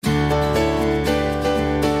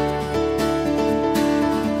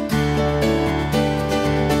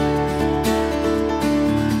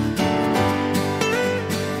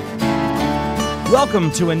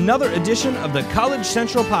Welcome to another edition of the College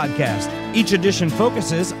Central Podcast. Each edition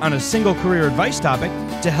focuses on a single career advice topic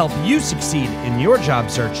to help you succeed in your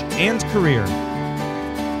job search and career.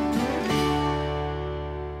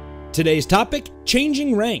 Today's topic,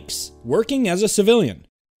 changing ranks, working as a civilian,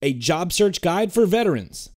 a job search guide for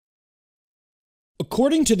veterans.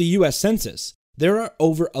 According to the U.S. Census, there are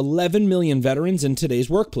over 11 million veterans in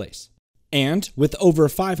today's workplace. And with over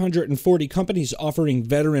 540 companies offering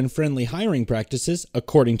veteran-friendly hiring practices,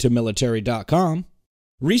 according to military.com,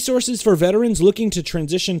 resources for veterans looking to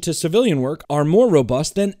transition to civilian work are more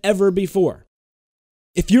robust than ever before.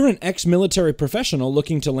 If you're an ex-military professional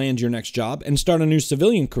looking to land your next job and start a new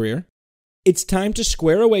civilian career, it's time to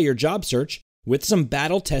square away your job search with some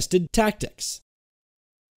battle-tested tactics.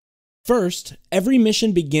 First, every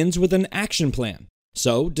mission begins with an action plan,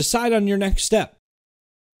 so decide on your next step.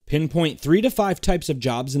 Pinpoint 3 to 5 types of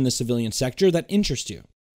jobs in the civilian sector that interest you.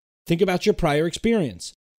 Think about your prior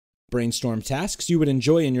experience. Brainstorm tasks you would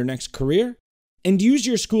enjoy in your next career, and use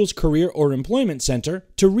your school's career or employment center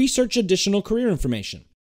to research additional career information.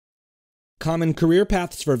 Common career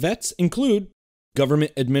paths for vets include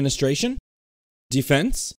government administration,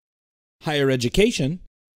 defense, higher education,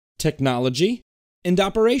 technology, and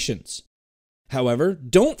operations. However,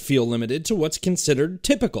 don't feel limited to what's considered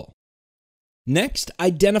typical. Next,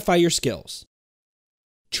 identify your skills.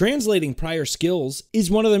 Translating prior skills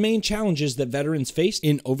is one of the main challenges that veterans face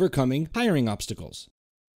in overcoming hiring obstacles.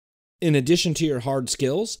 In addition to your hard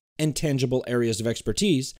skills and tangible areas of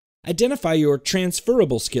expertise, identify your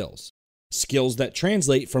transferable skills, skills that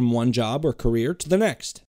translate from one job or career to the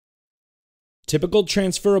next. Typical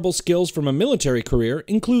transferable skills from a military career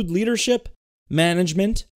include leadership,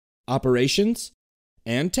 management, operations,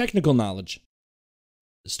 and technical knowledge.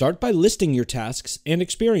 Start by listing your tasks and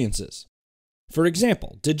experiences. For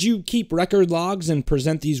example, did you keep record logs and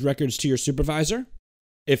present these records to your supervisor?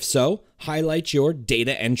 If so, highlight your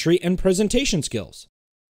data entry and presentation skills.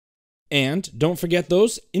 And don't forget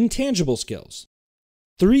those intangible skills.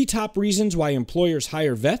 3 top reasons why employers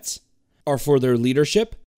hire vets are for their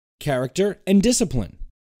leadership, character, and discipline.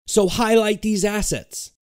 So highlight these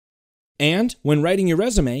assets. And when writing your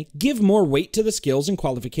resume, give more weight to the skills and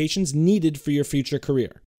qualifications needed for your future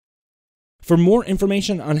career. For more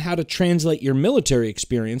information on how to translate your military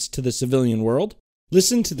experience to the civilian world,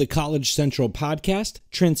 listen to the College Central podcast,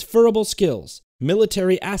 Transferable Skills,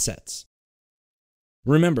 Military Assets.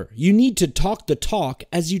 Remember, you need to talk the talk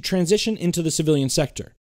as you transition into the civilian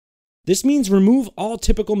sector. This means remove all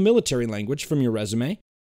typical military language from your resume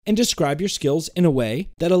and describe your skills in a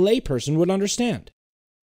way that a layperson would understand.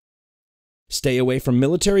 Stay away from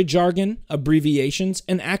military jargon, abbreviations,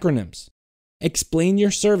 and acronyms. Explain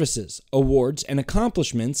your services, awards, and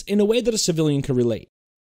accomplishments in a way that a civilian can relate.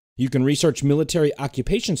 You can research military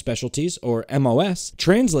occupation specialties, or MOS,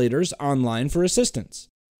 translators online for assistance.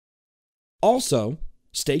 Also,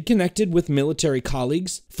 stay connected with military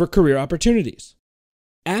colleagues for career opportunities.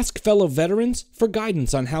 Ask fellow veterans for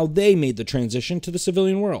guidance on how they made the transition to the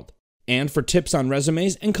civilian world, and for tips on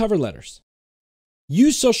resumes and cover letters.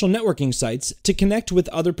 Use social networking sites to connect with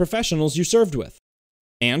other professionals you served with,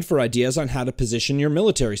 and for ideas on how to position your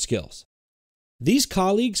military skills. These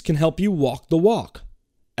colleagues can help you walk the walk,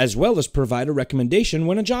 as well as provide a recommendation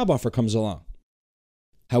when a job offer comes along.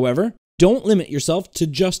 However, don't limit yourself to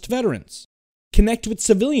just veterans. Connect with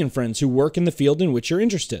civilian friends who work in the field in which you're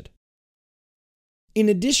interested. In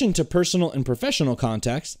addition to personal and professional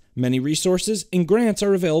contacts, many resources and grants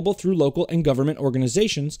are available through local and government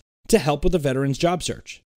organizations to help with a veteran's job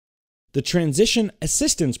search. The Transition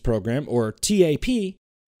Assistance Program, or TAP,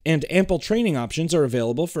 and ample training options are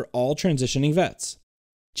available for all transitioning vets.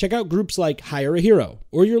 Check out groups like Hire a Hero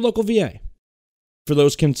or your local VA. For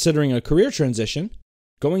those considering a career transition,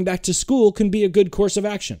 going back to school can be a good course of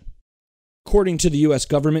action. According to the U.S.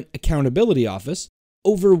 Government Accountability Office,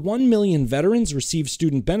 over 1 million veterans received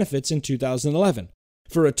student benefits in 2011,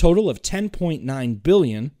 for a total of $10.9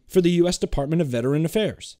 billion for the U.S. Department of Veteran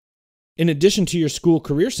Affairs. In addition to your school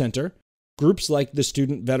career center, groups like the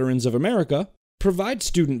Student Veterans of America provide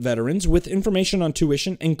student veterans with information on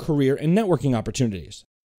tuition and career and networking opportunities.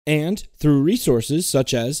 And through resources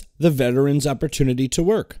such as the Veterans Opportunity to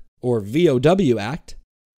Work, or VOW Act,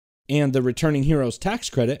 and the Returning Heroes Tax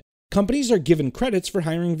Credit, companies are given credits for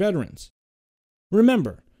hiring veterans.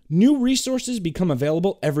 Remember, new resources become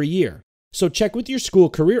available every year, so check with your school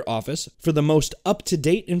career office for the most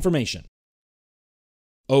up-to-date information.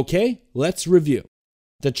 Okay, let's review.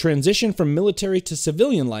 The transition from military to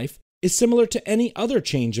civilian life is similar to any other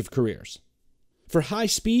change of careers. For high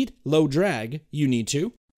speed, low drag, you need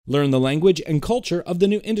to learn the language and culture of the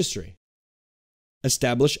new industry.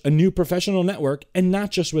 Establish a new professional network and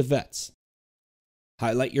not just with vets.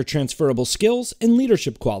 Highlight your transferable skills and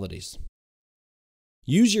leadership qualities.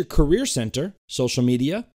 Use your Career Center, social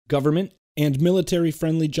media, government, and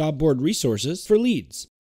military-friendly job board resources for leads.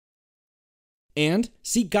 And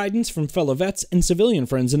seek guidance from fellow vets and civilian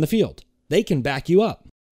friends in the field. They can back you up.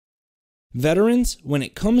 Veterans, when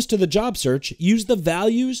it comes to the job search, use the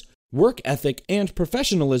values, work ethic, and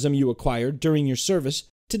professionalism you acquired during your service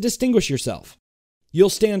to distinguish yourself. You'll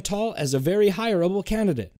stand tall as a very hireable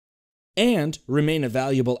candidate and remain a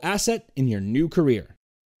valuable asset in your new career.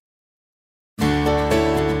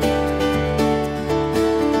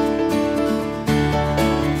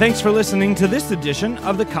 Thanks for listening to this edition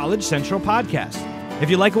of the College Central Podcast. If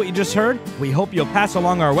you like what you just heard, we hope you'll pass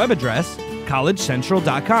along our web address,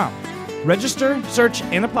 collegecentral.com. Register, search,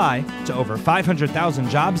 and apply to over 500,000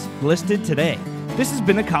 jobs listed today. This has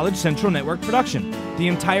been a College Central Network production. The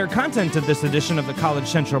entire content of this edition of the College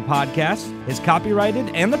Central Podcast is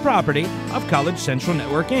copyrighted and the property of College Central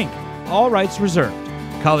Network, Inc. All rights reserved.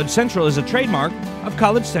 College Central is a trademark of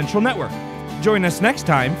College Central Network. Join us next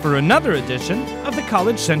time for another edition of the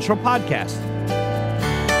College Central Podcast.